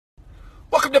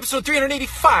welcome to episode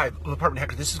 385 of Apartment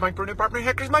Hacker. This is Mike Burnett, Apartment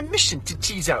Hacker. It's my mission to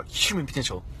tease out human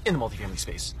potential in the multifamily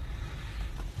space.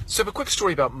 So I have a quick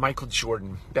story about Michael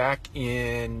Jordan back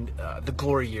in the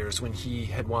glory years when he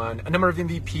had won a number of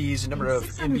MVPs, a number of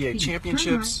NBA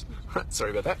championships.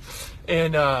 Sorry about that.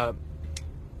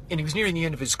 And he was nearing the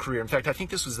end of his career. In fact, I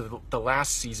think this was the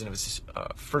last season of his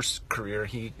first career.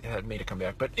 He had made a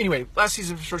comeback. But anyway, last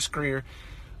season of his first career,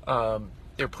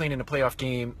 they were playing in a playoff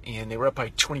game, and they were up by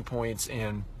 20 points,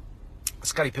 and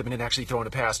Scottie Pippen had actually thrown a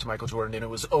pass to Michael Jordan, and it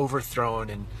was overthrown,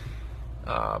 and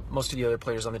most of the other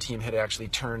players on the team had actually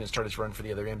turned and started to run for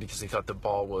the other end because they thought the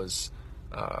ball was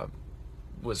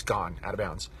gone, out of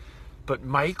bounds. But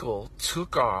Michael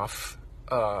took off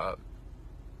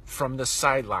from the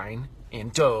sideline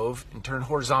and dove and turned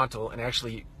horizontal and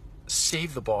actually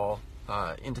saved the ball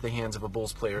into the hands of a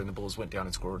Bulls player, and the Bulls went down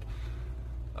and scored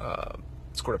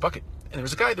a bucket. And there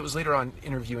was a guy that was later on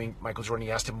interviewing Michael Jordan.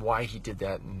 He asked him why he did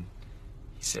that, and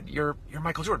he said, you're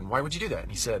Michael Jordan. Why would you do that? And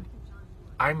he said,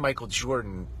 I'm Michael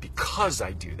Jordan because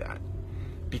I do that.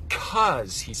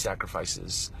 Because he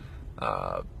sacrifices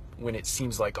when it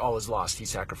seems like all is lost, he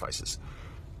sacrifices.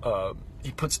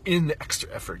 He puts in the extra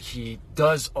effort. He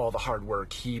does all the hard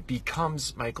work. He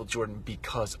becomes Michael Jordan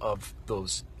because of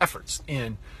those efforts.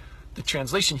 And the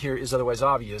translation here is otherwise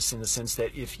obvious in the sense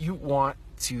that if you want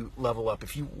to level up,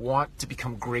 if you want to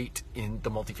become great in the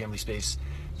multifamily space,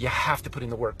 you have to put in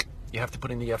the work. You have to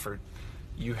put in the effort.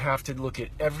 You have to look at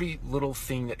every little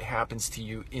thing that happens to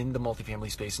you in the multifamily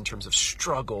space in terms of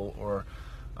struggle or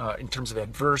in terms of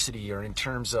adversity or in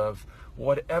terms of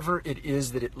whatever it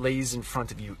is that it lays in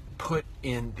front of you. Put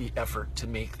in the effort to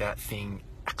make that thing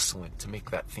excellent, to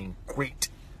make that thing great,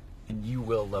 and you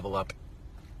will level up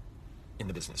in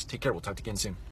the business. Take care. We'll talk to you again soon.